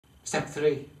Step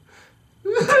 3.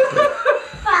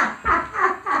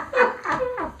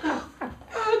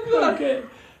 Okay,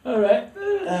 alright.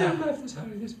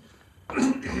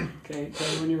 Okay, tell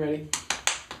me when you're ready.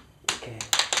 Okay.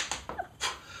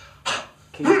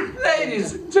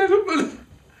 Ladies and gentlemen,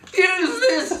 use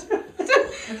this!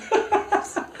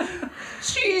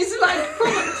 Cheese-like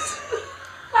products!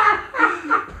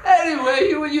 Anyway,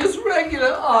 you would use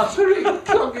regular artery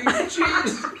clogging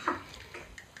cheese.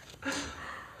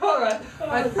 Alright.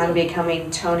 I'm becoming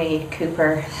Tony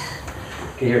Cooper.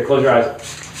 Okay, here, close your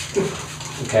eyes.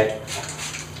 Okay.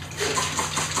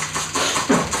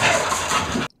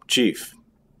 Chief,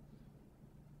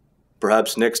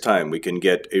 perhaps next time we can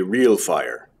get a real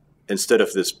fire instead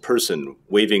of this person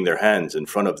waving their hands in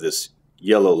front of this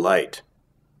yellow light.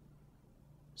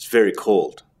 It's very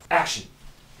cold. Action.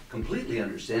 Completely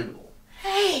understandable.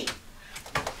 Hey!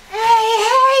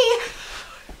 Hey!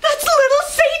 That's little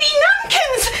Sadie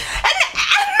Numpkins and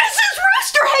Mrs.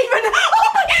 Roosterhaven! Oh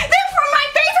my, they're from my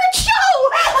favorite show!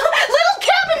 Little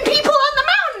cabin people on the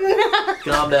mountain!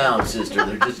 Calm down, sister.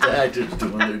 They're just actors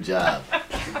doing their job.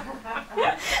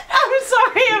 I'm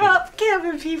sorry about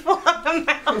cabin people on the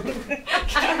mountain.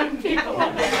 Cabin people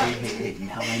on the mountain. Hey,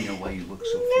 now I know why you look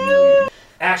so familiar.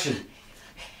 Action.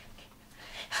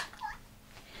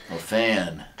 A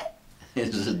fan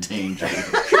is a danger.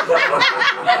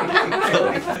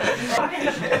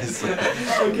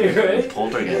 Okay, ready?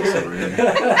 Poltergeist over here.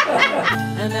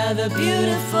 Another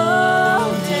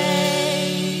beautiful day.